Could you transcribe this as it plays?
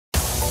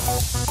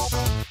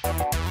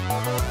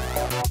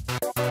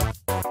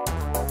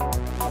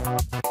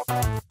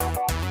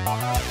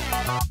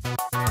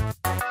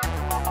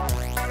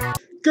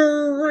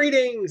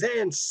Greetings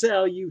and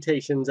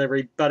salutations,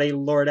 everybody.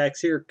 Lord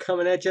X here,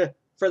 coming at you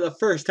for the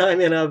first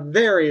time in a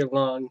very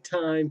long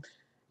time.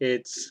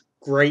 It's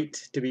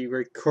great to be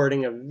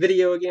recording a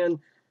video again.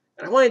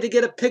 And I wanted to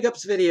get a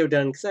pickups video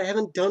done because I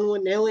haven't done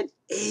one now in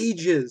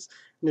ages.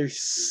 And there's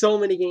so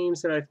many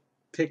games that I've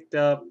picked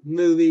up,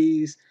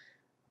 movies,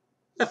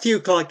 a few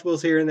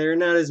collectibles here and there,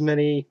 not as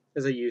many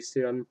as I used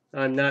to.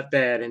 I'm not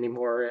bad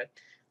anymore at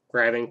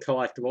grabbing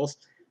collectibles.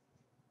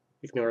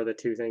 Ignore the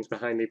two things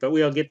behind me, but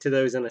we'll get to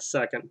those in a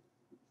second.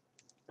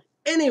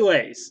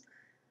 Anyways,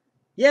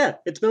 yeah,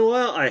 it's been a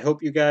while. I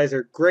hope you guys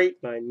are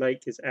great. My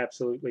mic is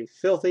absolutely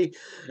filthy.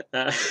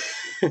 And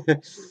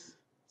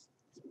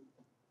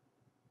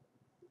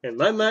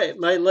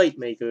my light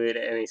may go at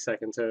any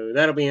second, so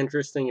that'll be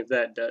interesting if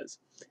that does.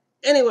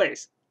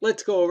 Anyways,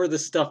 let's go over the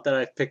stuff that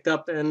I've picked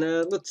up, and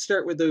let's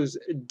start with those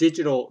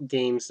digital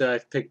games that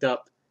I've picked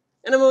up.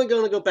 And I'm only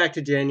going to go back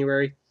to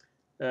January.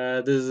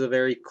 This is a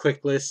very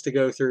quick list to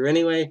go through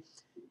anyway.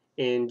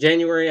 In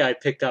January, I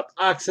picked up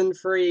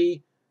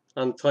Oxenfree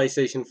on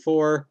PlayStation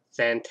 4.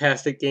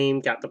 Fantastic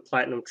game. Got the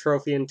Platinum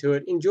Trophy into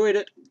it. Enjoyed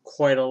it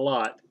quite a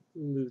lot.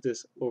 Move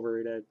this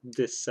over to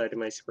this side of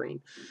my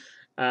screen.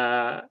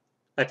 I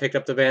picked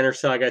up the Banner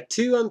Saga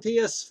 2 on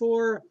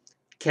PS4.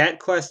 Cat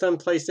Quest on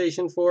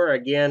PlayStation 4.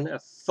 Again, a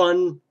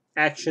fun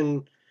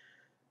action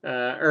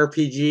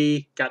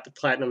RPG. Got the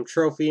Platinum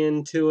Trophy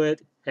into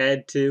it.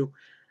 Had to.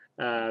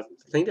 I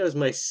think that was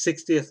my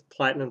 60th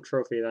Platinum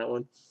Trophy, that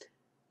one.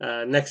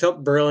 Next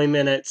up,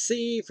 Burlyman at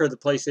Sea for the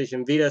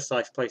PlayStation Vita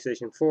 /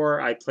 PlayStation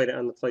 4. I played it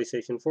on the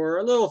PlayStation 4.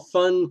 A little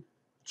fun,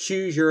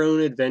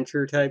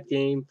 choose-your-own-adventure type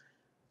game.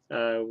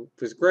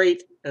 Was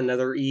great.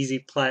 Another easy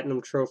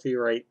Platinum Trophy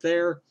right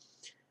there.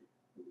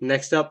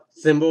 Next up,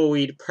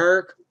 Thimbleweed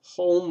Park.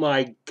 Oh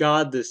my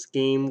god, this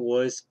game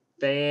was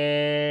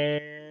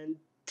fantastic.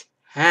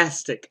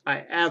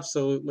 I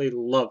absolutely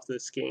love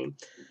this game.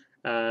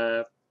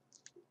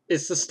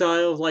 It's the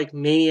style of like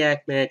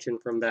Maniac Mansion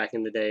from back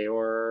in the day,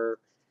 or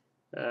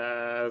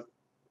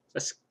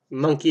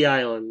Monkey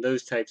Island,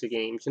 those types of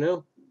games, you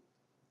know?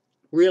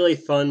 Really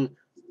fun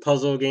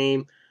puzzle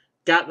game.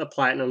 Got the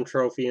Platinum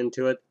Trophy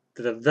into it.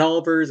 The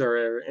developers,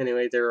 or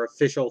anyway, their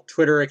official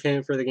Twitter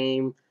account for the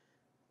game,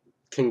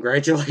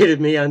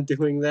 congratulated me on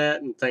doing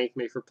that and thanked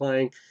me for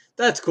playing.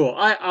 That's cool.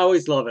 I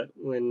always love it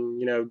when,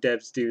 you know,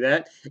 devs do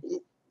that.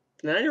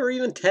 And I never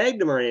even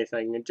tagged them or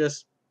anything. They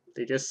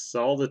just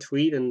saw the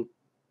tweet and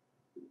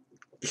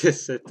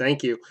just said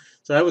thank you.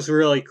 So that was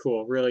really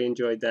cool. Really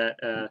enjoyed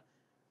that.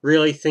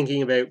 Really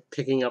thinking about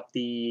picking up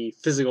the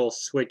physical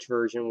Switch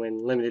version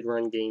when Limited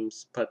Run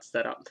Games puts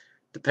that up,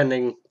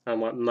 depending on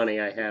what money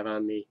I have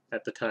on me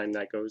at the time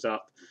that goes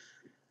up.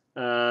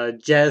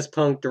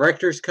 Jazzpunk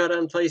Director's Cut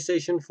on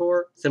PlayStation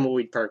 4.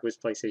 Thimbleweed Park was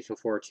PlayStation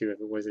 4 too,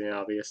 if it wasn't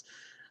obvious.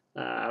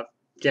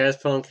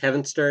 Jazzpunk,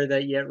 haven't started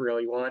that yet,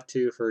 really want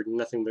to, for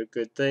nothing but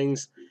good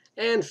things.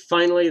 And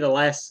finally, the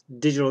last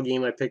digital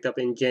game I picked up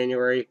in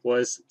January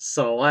was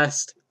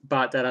Celeste.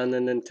 Bought that on the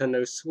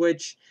Nintendo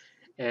Switch,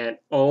 and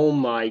oh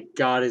my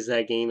god, is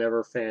that game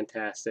ever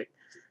fantastic.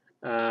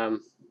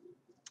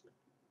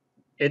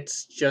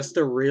 It's just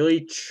a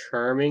really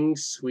charming,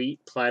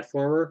 sweet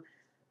platformer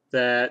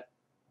that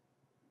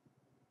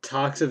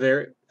talks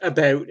about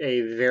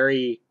a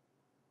very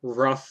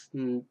rough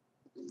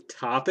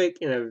topic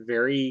in a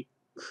very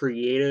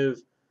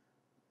creative,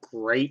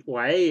 great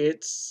way.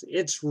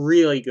 It's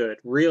really good,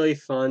 really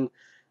fun.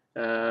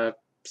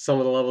 Some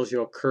of the levels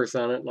you'll curse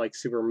on it, like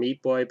Super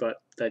Meat Boy, but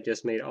that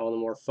just made it all the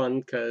more fun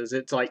because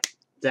it's like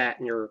that,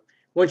 and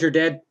once you're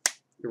dead,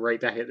 you're right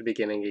back at the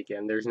beginning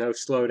again. There's no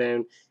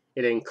slowdown.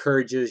 It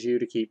encourages you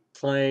to keep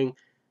playing.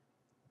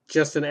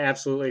 Just an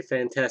absolutely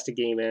fantastic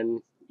game,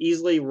 and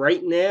easily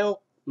right now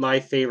my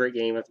favorite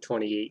game of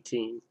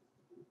 2018.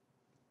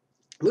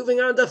 Moving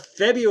on to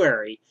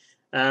February.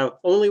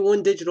 Only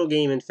one digital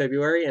game in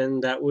February,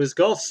 and that was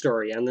Golf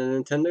Story on the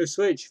Nintendo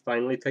Switch.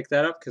 Finally picked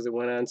that up because it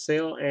went on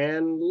sale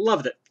and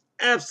loved it.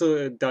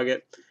 Absolutely dug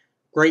it.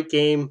 Great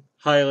game.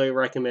 Highly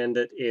recommend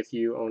it if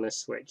you own a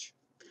Switch.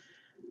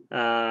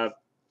 And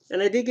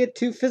I did get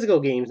 2 physical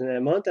games in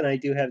that month, and I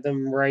do have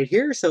them right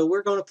here, so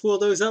we're going to pull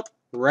those up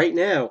right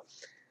now.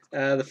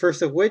 The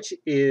first of which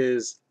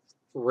is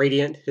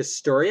Radiant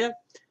Historia.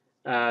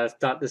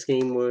 Thought this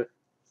game would...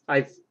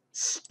 I've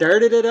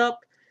started it up.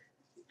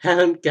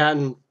 Haven't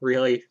gotten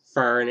really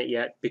far in it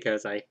yet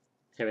because I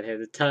haven't had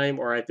the time,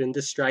 or I've been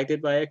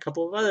distracted by a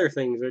couple of other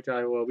things, which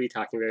I will be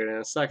talking about in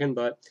a second,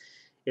 but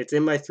it's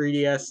in my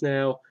 3DS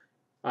now.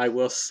 I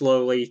will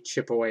slowly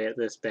chip away at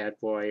this bad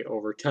boy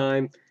over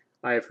time.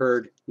 I've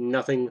heard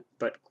nothing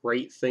but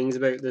great things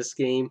about this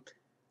game.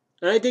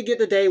 And I did get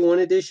the Day 1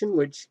 edition,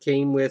 which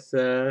came with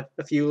a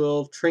few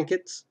little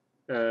trinkets.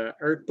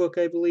 Art book,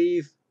 I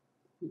believe.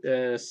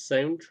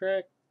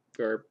 Soundtrack,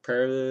 or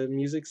part of the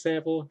music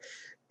sample.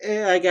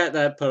 I got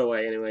that put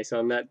away anyway, so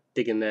I'm not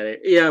digging that.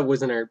 Yeah, it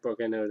was an art book,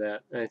 I know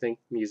that. I think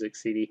music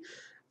CD.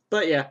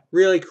 But yeah,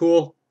 really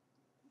cool.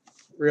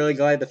 Really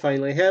glad to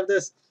finally have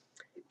this.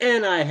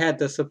 And I had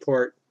to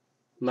support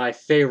my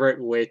favorite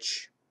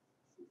witch,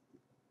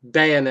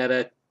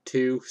 Bayonetta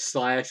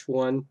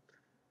 2/1.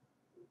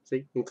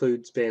 See,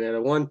 includes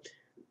Bayonetta 1.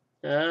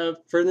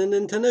 For the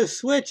Nintendo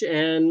Switch,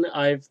 and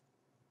I've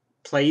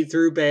played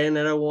through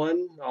Bayonetta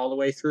 1 all the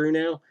way through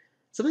now.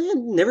 Something I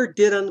never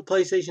did on the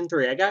PlayStation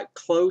 3. I got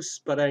close,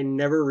 but I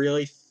never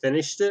really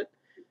finished it.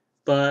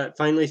 But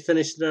finally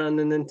finished it on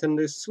the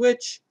Nintendo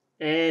Switch.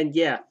 And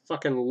yeah,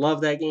 fucking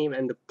love that game.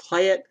 And to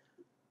play it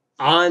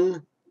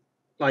on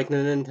like the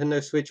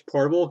Nintendo Switch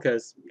Portable,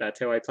 because that's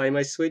how I play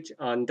my Switch,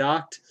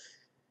 undocked.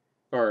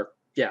 Or,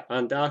 yeah,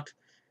 undocked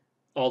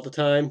all the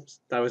time.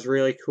 That was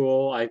really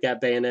cool. I've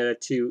got Bayonetta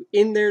 2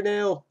 in there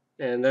now,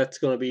 and that's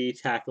going to be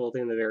tackled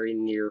in the very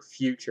near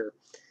future.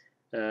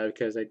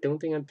 Because I don't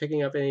think I'm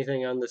picking up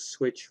anything on the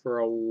Switch for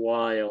a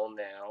while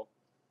now.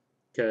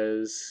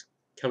 Because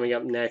coming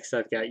up next,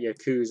 I've got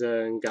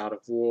Yakuza and God of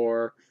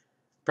War.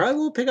 Probably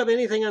won't pick up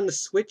anything on the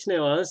Switch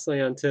now,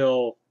 honestly,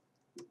 until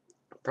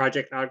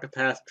Project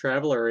Octopath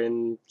Traveler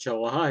in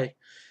July.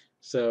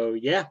 So,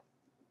 yeah,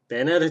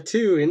 Bayonetta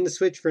 2 in the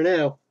Switch for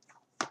now.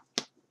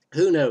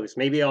 Who knows?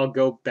 Maybe I'll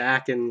go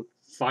back and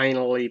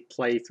finally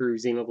play through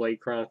Xenoblade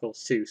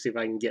Chronicles 2, see if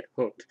I can get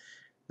hooked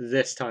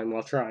this time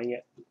while trying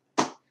it.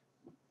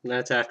 And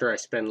that's after I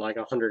spend like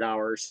 100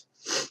 hours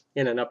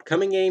in an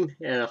upcoming game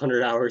and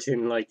 100 hours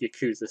in like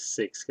Yakuza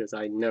 6, because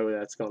I know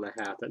that's going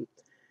to happen.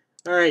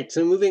 Alright,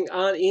 so moving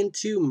on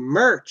into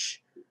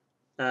merch.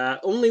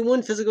 Only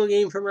one physical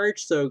game for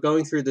merch, so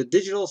going through the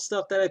digital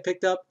stuff that I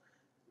picked up.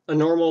 A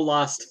normal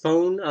Lost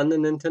Phone on the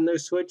Nintendo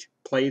Switch.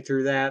 Played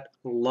through that.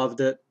 Loved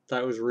it.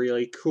 That was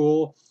really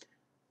cool.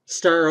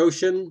 Star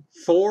Ocean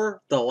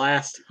 4, The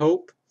Last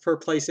Hope for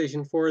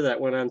PlayStation 4.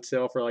 That went on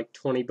sale for like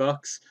 20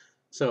 bucks.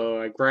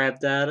 So I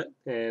grabbed that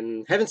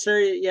and haven't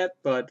started it yet,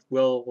 but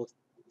will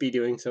be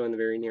doing so in the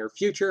very near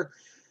future.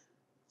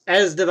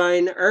 As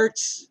Divine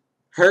Arts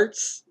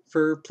Hearts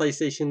for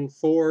PlayStation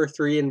 4,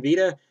 3, and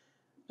Vita.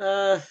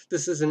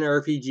 This is an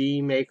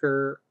RPG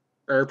Maker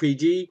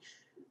RPG.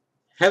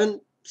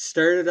 Haven't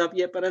started up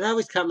yet, but it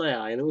always caught my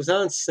eye, and it was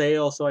on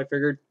sale, so I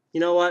figured, you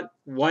know what?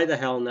 Why the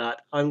hell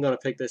not? I'm going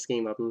to pick this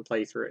game up and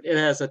play through it. It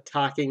has a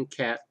talking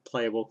cat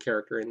playable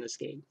character in this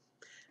game.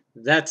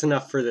 That's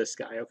enough for this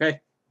guy, okay?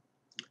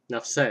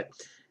 Enough said.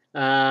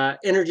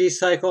 Energy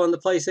Cycle on the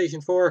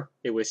PlayStation 4.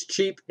 It was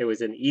cheap. It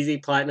was an easy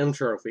platinum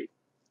trophy.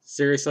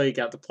 Seriously,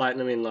 got the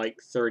platinum in like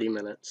 30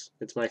 minutes.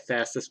 It's my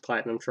fastest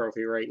platinum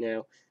trophy right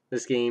now.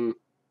 This game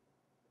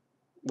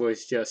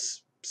was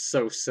just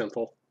so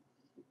simple.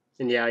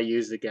 And yeah, I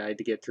used the guide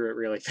to get through it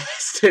really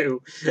fast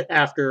too.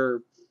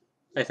 After,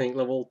 I think,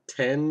 level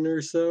 10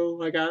 or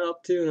so I got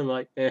up to, and I'm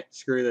like,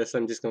 screw this,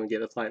 I'm just going to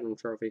get a platinum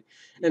trophy.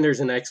 And there's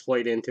an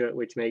exploit into it,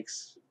 which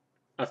makes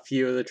a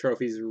few of the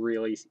trophies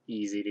really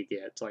easy to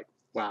get. It's like,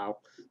 wow,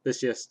 this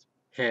just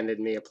handed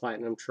me a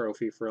platinum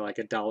trophy for like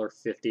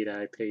 $1.50 that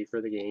I paid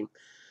for the game.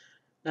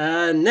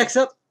 Next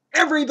up,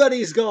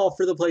 Everybody's Golf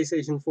for the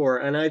PlayStation 4,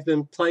 and I've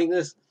been playing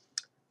this.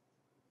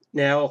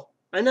 Now,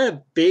 I'm not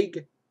a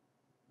big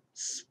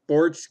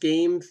sports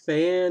game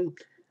fan.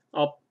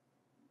 I'll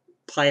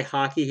play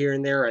hockey here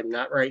and there. I'm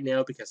not right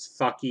now because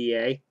fuck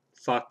EA.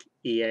 Fuck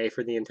EA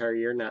for the entire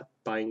year, not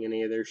buying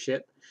any of their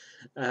shit.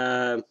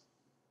 That's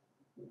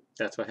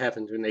what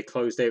happens when they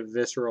closed out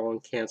Visceral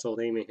and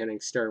canceled Amy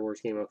Hennig's Star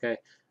Wars game, okay?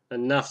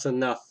 Enough's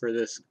enough for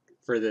this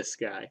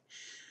guy.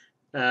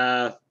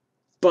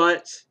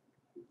 But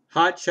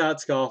Hot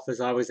Shots Golf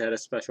has always had a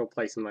special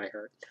place in my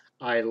heart.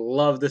 I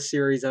love the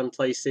series on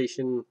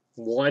PlayStation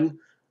 1.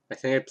 I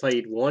think I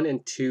played 1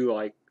 and 2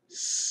 like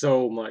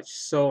so much,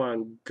 so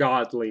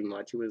ungodly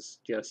much. It was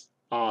just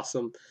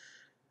awesome.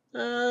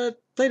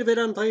 Played a bit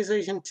on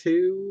PlayStation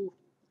 2,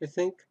 I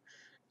think.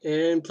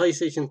 And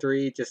PlayStation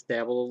 3, just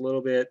dabbled a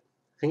little bit.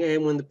 I think I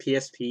had one of the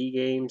PSP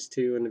games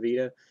too in the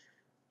Vita,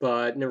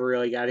 but never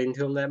really got into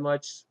them that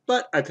much.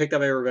 But I picked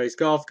up Everybody's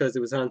Golf because it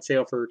was on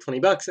sale for 20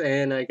 bucks,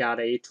 and I got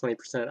a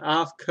 20%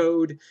 off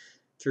code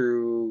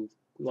through,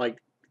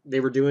 like, they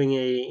were doing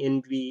a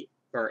NB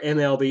or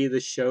MLB The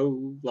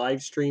Show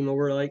live stream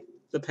over, like,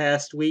 the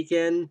past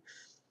weekend,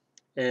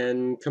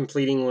 and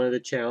completing one of the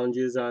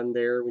challenges on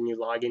there when you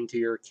log into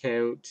your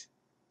account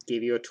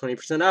gave you a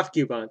 20% off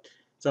coupon.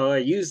 So I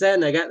used that,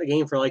 and I got the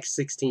game for, like,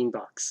 16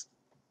 bucks.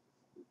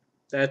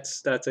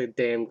 That's a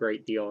damn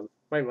great deal.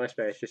 My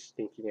mustache just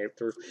stinking out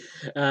through.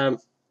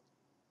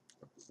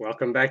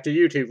 Welcome back to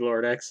YouTube,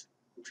 Lord X.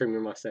 Trim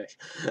your mustache.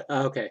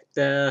 Okay.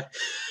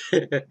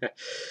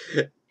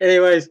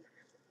 Anyways,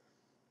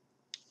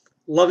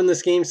 loving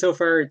this game so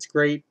far. It's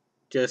great.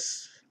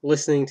 Just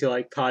listening to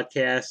like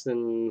podcasts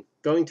and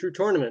going through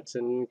tournaments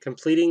and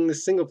completing the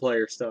single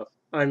player stuff.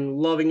 I'm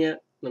loving it.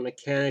 The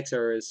mechanics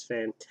are as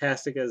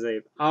fantastic as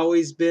they've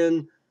always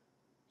been.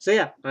 So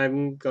yeah,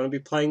 I'm going to be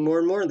playing more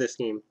and more of this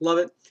game. Love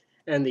it.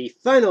 And the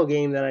final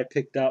game that I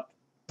picked up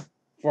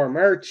for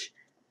March,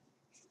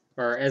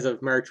 or as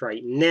of March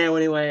right now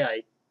anyway,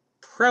 I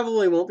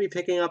probably won't be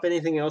picking up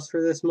anything else for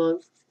this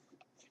month,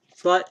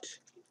 but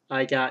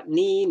I got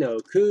Ni no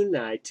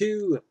Kunai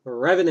 2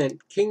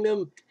 Revenant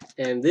Kingdom,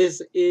 and this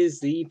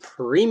is the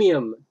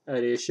premium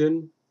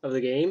edition of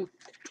the game.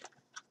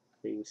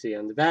 You can see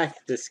on the back,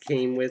 this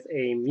came with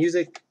a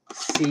music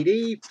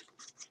CD.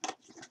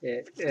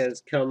 It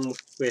has come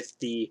with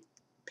the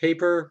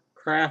paper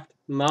craft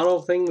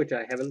model thing, which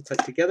I haven't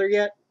put together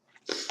yet,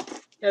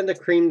 and the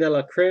creme de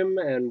la creme,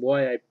 and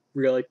why I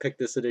really picked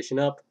this edition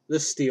up, the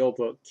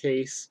steelbook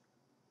case,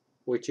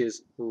 which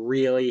is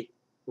really,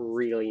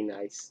 really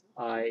nice.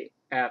 I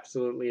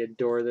absolutely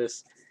adore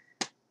this.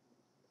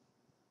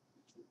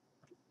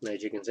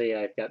 As you can see,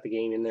 I've got the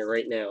game in there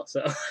right now.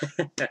 So,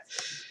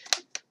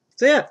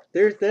 so yeah,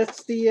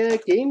 that's the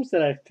games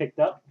that I've picked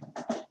up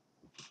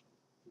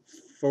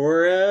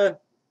for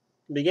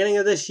beginning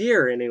of this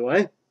year,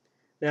 anyway.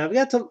 Now, I've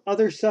got some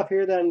other stuff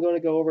here that I'm going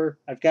to go over.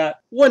 I've got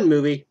one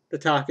movie to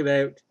talk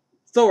about,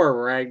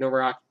 Thor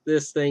Ragnarok.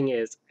 This thing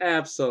is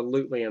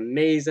absolutely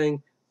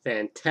amazing,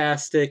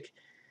 fantastic.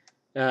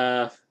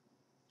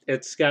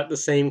 It's got the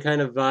same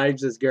kind of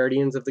vibes as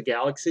Guardians of the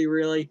Galaxy,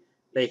 really.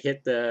 They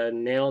hit the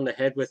nail on the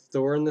head with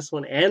Thor in this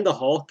one, and the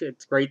Hulk.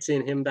 It's great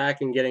seeing him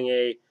back and getting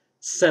a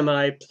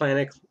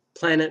semi-planet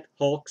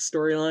Hulk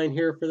storyline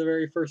here for the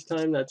very first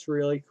time. That's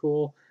really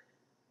cool.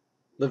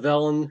 The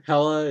villain,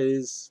 Hela,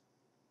 is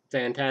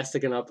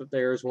fantastic and up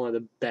there as one of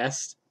the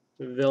best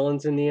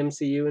villains in the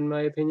MCU, in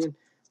my opinion.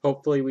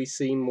 Hopefully we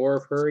see more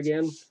of her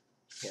again.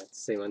 Yeah,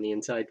 it's the same on the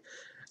inside.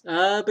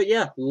 But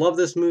yeah, love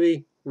this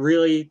movie.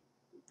 Really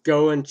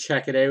go and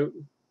check it out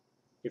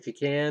if you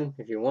can,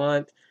 if you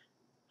want.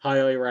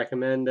 Highly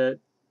recommend it.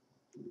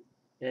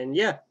 And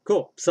yeah,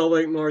 cool.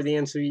 Celebrate more of the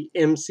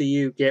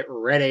MCU. Get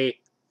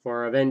ready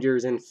for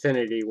Avengers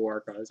Infinity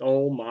War, guys.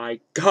 Oh my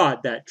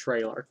god, that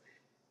trailer.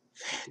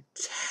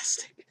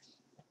 Fantastic.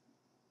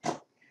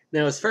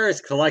 Now, as far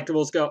as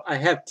collectibles go, I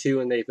have two,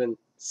 and they've been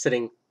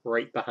sitting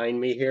right behind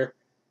me here.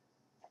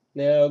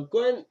 Now,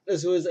 Gwen,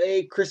 this was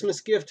a Christmas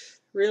gift,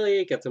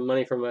 really. Got some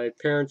money from my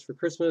parents for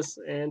Christmas,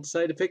 and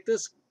decided to pick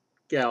this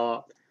gal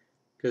up,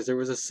 because there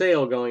was a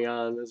sale going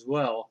on as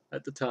well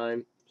at the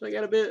time. So I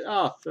got a bit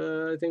off.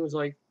 I think it was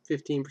like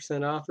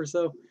 15% off or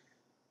so.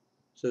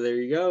 So there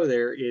you go.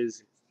 There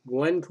is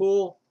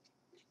Gwenpool.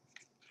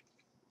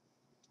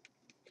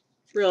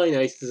 Really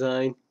nice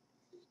design.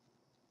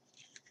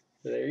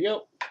 So there you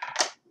go.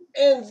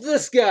 And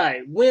this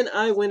guy, when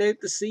I went out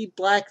to see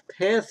Black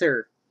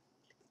Panther,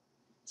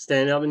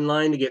 standing up in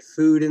line to get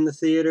food in the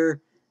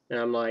theater, and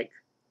I'm like,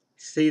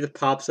 see the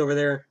pops over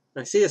there?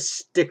 I see a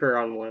sticker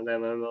on one of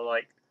them, and I'm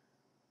like,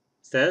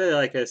 is that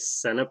like a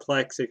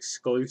Cineplex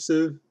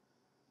exclusive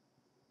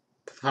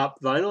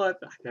pop vinyl? I've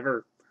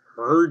never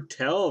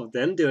tell of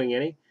them doing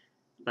any.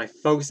 I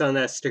focused on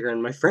that sticker,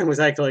 and my friend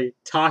was actually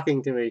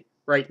talking to me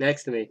right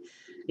next to me.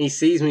 He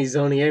sees me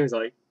zoning in, he's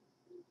like,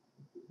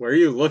 what are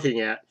you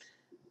looking at?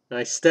 And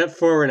I step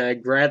forward, and I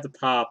grab the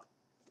pop,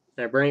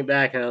 and I bring it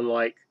back, and I'm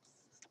like,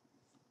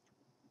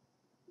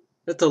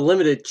 that's a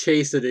limited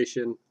chase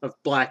edition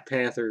of Black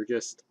Panther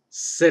just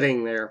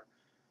sitting there.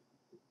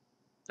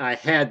 I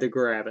had to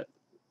grab it.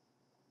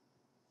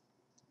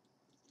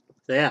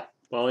 So yeah,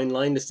 while in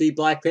line to see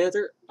Black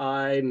Panther,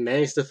 I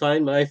managed to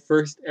find my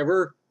first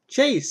ever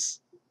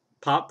Chase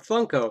Pop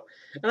Funko.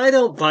 And I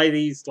don't buy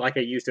these like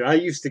I used to. I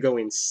used to go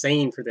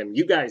insane for them.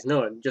 You guys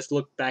know it. Just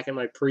look back at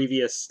my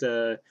previous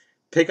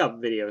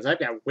pickup videos. I've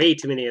got way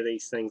too many of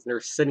these things.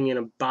 They're sitting in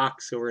a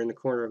box over in the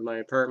corner of my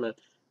apartment.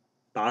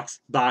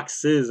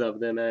 Boxes of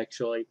them,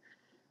 actually.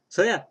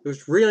 So yeah, it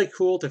was really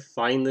cool to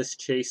find this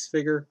Chase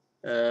figure.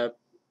 I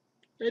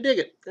dig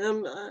it.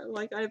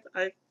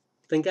 I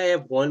think I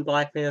have one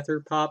Black Panther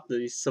pop,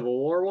 the Civil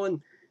War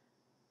one.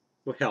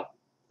 Well, hell,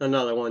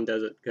 another one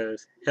does it,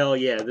 because hell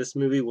yeah, this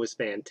movie was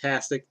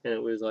fantastic, and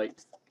it was like,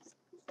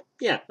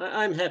 yeah,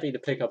 I'm happy to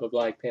pick up a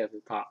Black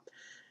Panther pop.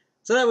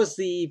 So that was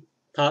the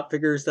pop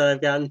figures that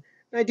I've gotten.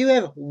 I do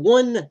have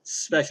one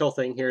special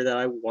thing here that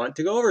I want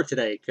to go over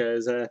today,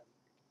 because a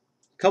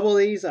couple of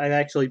these I've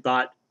actually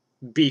bought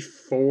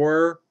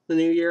before the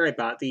new year. I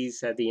bought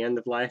these at the end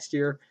of last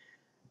year.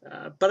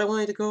 But I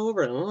wanted to go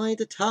over them. I wanted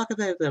to talk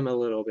about them a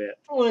little bit.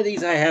 One of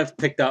these I have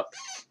picked up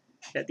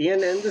at the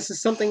end, and this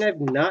is something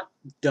I've not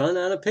done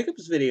on a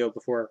pickups video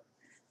before.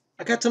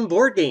 I got some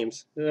board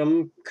games.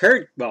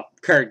 Card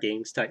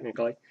games,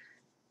 technically.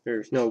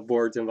 There's no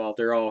boards involved.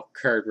 They're all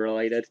card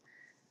related.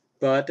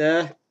 But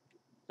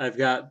I've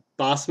got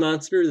Boss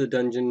Monster, the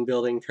dungeon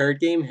building card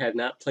game. Had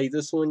not played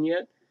this one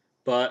yet,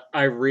 but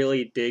I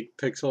really dig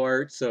pixel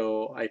art,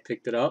 so I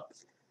picked it up.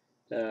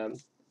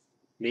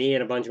 Me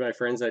and a bunch of my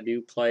friends that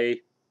do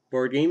play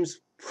board games,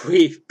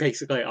 we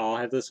basically all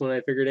have this one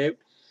I figured out.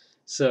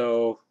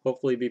 So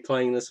hopefully be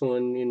playing this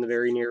one in the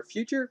very near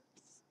future.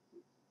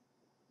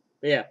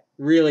 But yeah,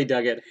 really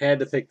dug it. Had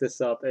to pick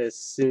this up as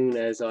soon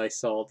as I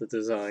saw the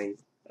design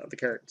of the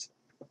cards.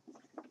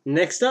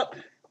 Next up,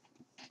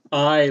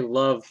 I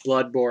love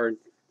Bloodborne.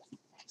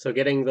 So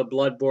getting the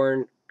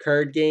Bloodborne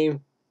card game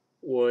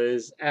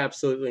was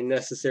absolutely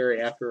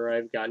necessary after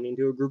I've gotten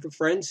into a group of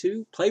friends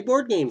who play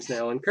board games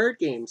now and card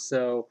games.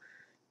 So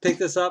picked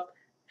this up,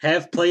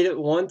 have played it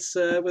once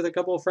with a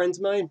couple of friends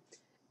of mine,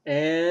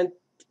 and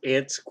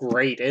it's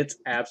great. It's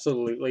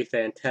absolutely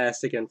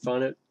fantastic and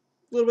fun. A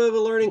little bit of a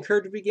learning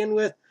curve to begin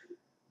with.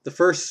 The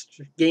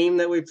first game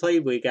that we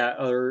played, we got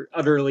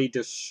utterly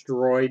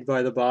destroyed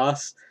by the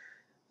boss.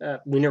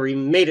 We never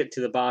even made it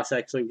to the boss,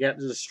 actually. We got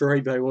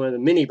destroyed by one of the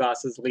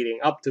mini-bosses leading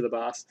up to the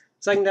boss.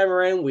 Second time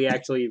around, we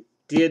actually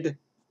did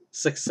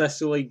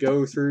successfully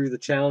go through the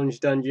challenge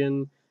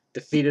dungeon,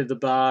 defeated the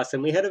boss,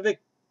 and we had a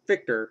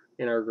victor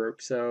in our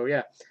group. So,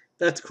 yeah,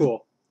 that's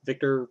cool.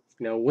 Victor,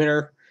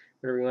 winner,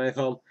 whatever you want to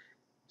call him.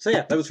 So,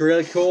 yeah, that was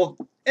really cool.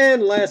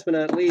 And last but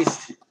not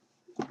least,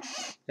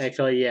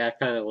 actually, yeah,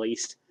 kind of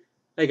least,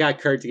 I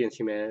got Cards Against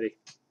Humanity.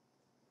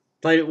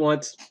 Played it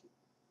once.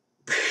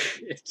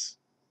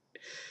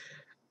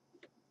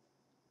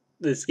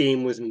 This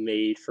game was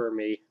made for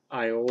me.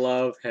 I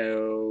love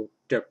how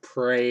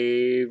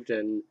depraved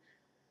and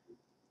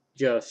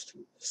just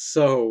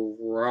so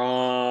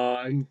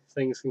wrong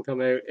things can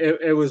come out.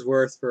 It was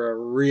worth for a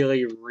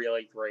really,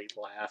 really great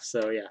laugh.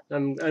 So yeah,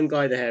 I'm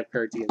glad to have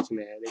Cards Against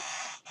Humanity.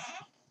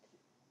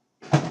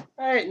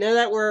 Alright, now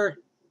that we're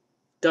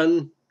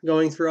done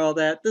going through all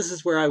that, this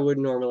is where I would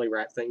normally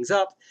wrap things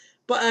up.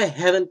 But I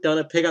haven't done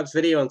a pickups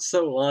video in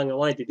so long, I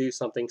wanted to do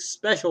something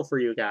special for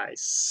you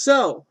guys.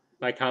 So,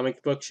 my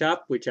comic book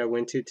shop, which I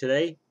went to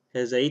today,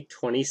 has a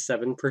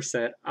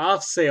 27%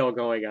 off sale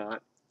going on.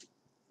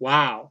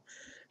 Wow.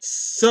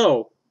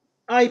 So,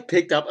 I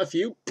picked up a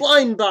few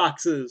blind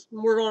boxes.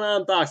 We're going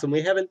to unbox them.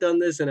 We haven't done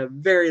this in a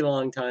very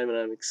long time, and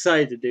I'm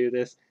excited to do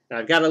this. And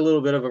I've got a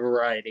little bit of a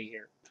variety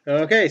here.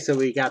 Okay, so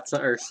we got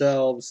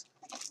ourselves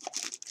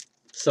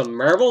some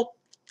Marvel.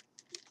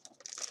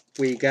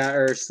 We got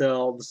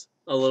ourselves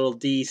a little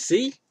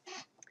DC.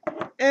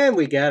 And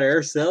we got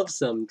ourselves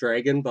some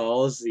Dragon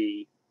Ball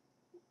Z.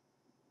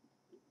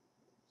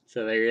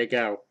 So there you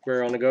go. We're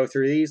going to go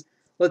through these.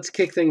 Let's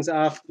kick things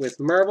off with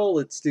Marvel.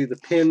 Let's do the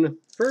pin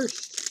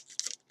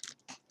first.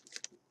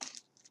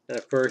 And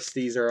of course,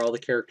 these are all the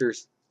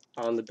characters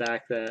on the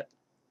back that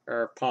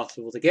are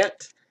possible to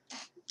get.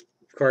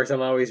 Of course,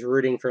 I'm always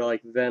rooting for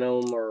like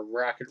Venom or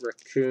Rocket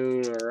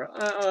Raccoon, or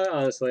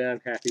honestly, I'm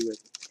happy with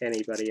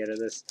anybody out of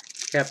this.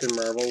 Captain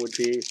Marvel would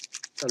be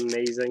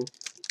amazing.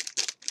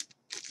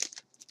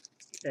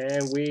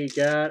 And we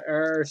got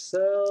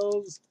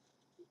ourselves...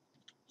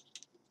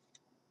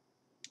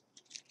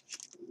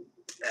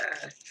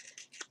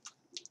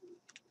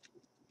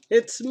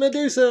 It's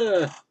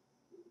Medusa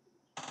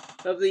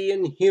of the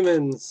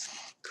Inhumans.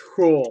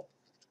 Cool.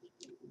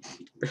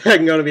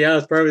 I'm going to be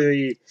honest, probably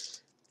the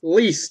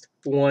least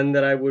one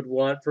that I would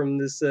want from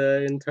this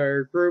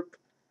entire group.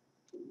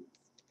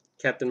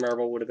 Captain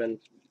Marvel would have been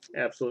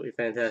absolutely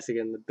fantastic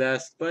and the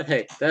best, but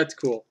hey, that's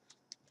cool.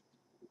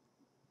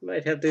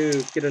 Might have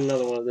to get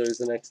another one of those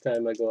the next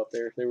time I go up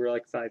there. They were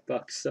like $5,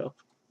 so.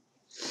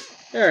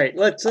 Alright,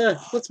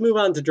 let's move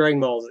on to Dragon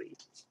Ball Z.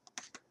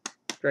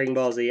 Dragon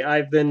Ball Z.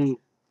 I've been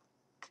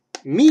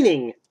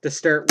meaning to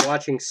start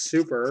watching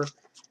Super,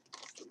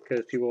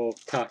 because people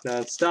talk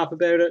non-stop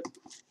about it.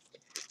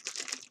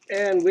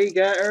 And we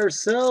got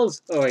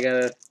ourselves... Oh, I got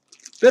a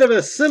bit of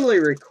a simile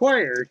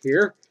required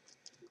here.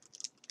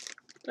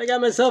 I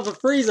got myself a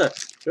Frieza.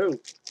 Oh.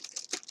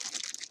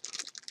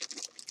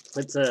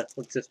 Let's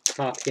just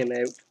pop him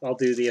out. I'll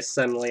do the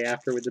assembly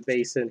after with the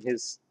base and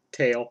his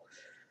tail.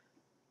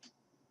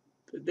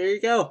 But there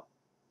you go.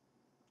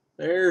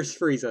 There's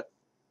Frieza.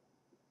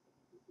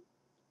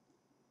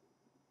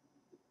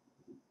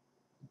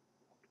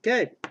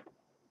 Okay.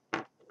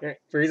 Alright,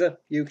 Frieza,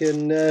 you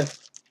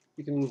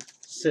can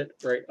sit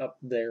right up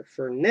there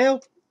for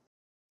now.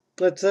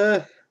 Let's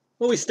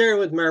well, we started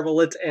with Marvel,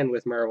 let's end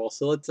with Marvel.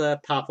 So let's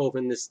pop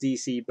open this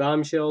DC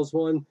Bombshells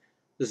one.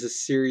 This is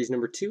series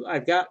number 2.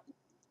 I've got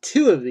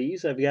 2 of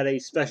these. I've got a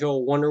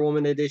special Wonder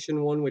Woman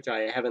edition one, which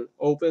I haven't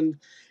opened,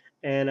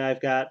 and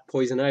I've got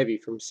Poison Ivy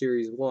from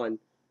series 1.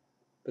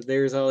 But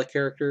there's all the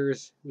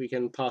characters we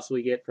can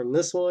possibly get from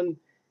this one.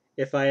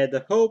 If I had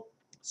to hope,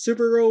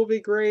 Supergirl would be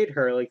great.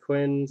 Harley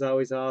Quinn's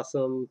always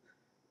awesome.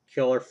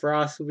 Killer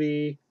Frost would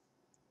be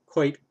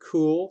quite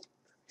cool.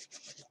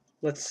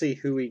 Let's see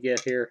who we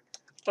get here.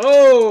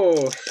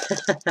 Oh!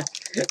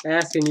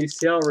 Ask and you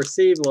shall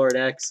receive, Lord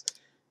X.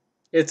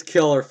 It's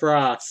Killer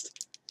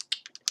Frost.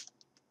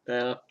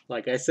 Well,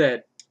 like I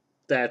said,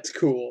 that's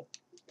cool.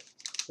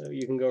 So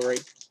you can go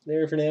right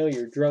there for now.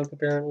 You're drunk,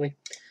 apparently.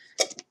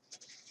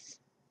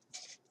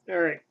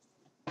 Alright.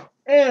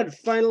 And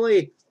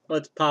finally,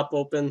 let's pop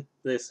open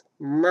this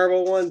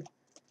Marvel one.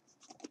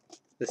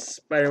 This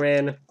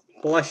Spider-Man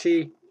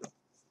plushie.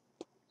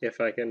 If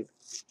I can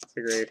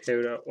figure out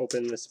how to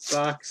open this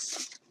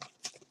box.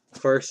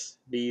 Of course,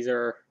 these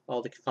are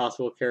all the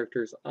possible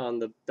characters on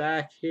the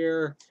back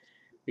here.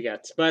 We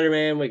got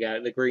Spider-Man, we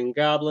got the Green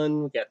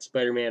Goblin, we got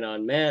Spider-Man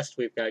Unmasked,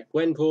 we've got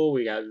Gwenpool,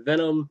 we got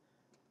Venom,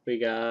 we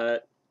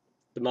got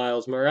the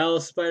Miles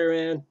Morales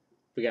Spider-Man,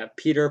 we got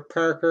Peter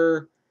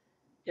Parker,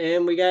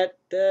 and we got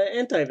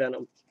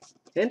Anti-Venom.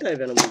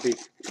 Anti-Venom would be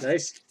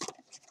nice.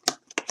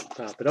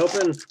 Pop it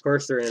open. Of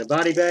course, they're in a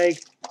body bag.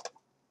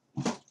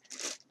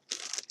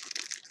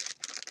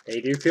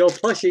 They do feel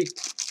plushy.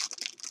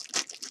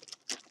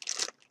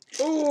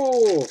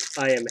 Oh,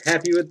 I am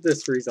happy with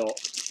this result.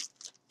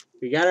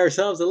 We got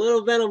ourselves a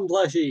little Venom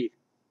plushie.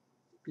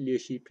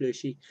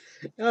 Plushy.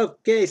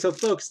 Okay, so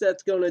folks,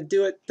 that's going to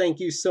do it. Thank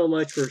you so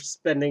much for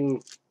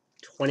spending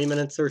 20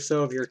 minutes or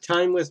so of your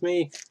time with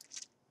me.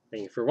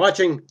 Thank you for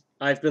watching.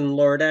 I've been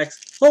Lord X.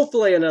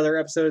 Hopefully another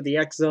episode of the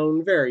X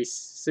Zone very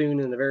soon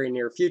in the very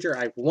near future.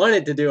 I've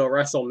wanted to do a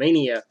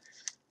WrestleMania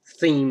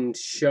themed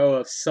show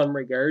of some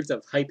regards,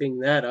 of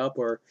hyping that up,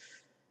 or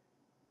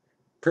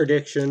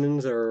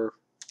predictions, or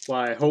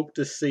what I hope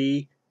to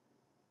see.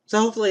 So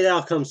hopefully that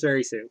all comes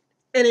very soon.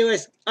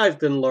 Anyways, I've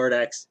been Lord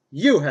X.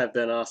 You have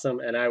been awesome,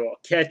 and I will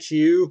catch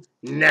you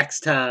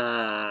next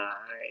time.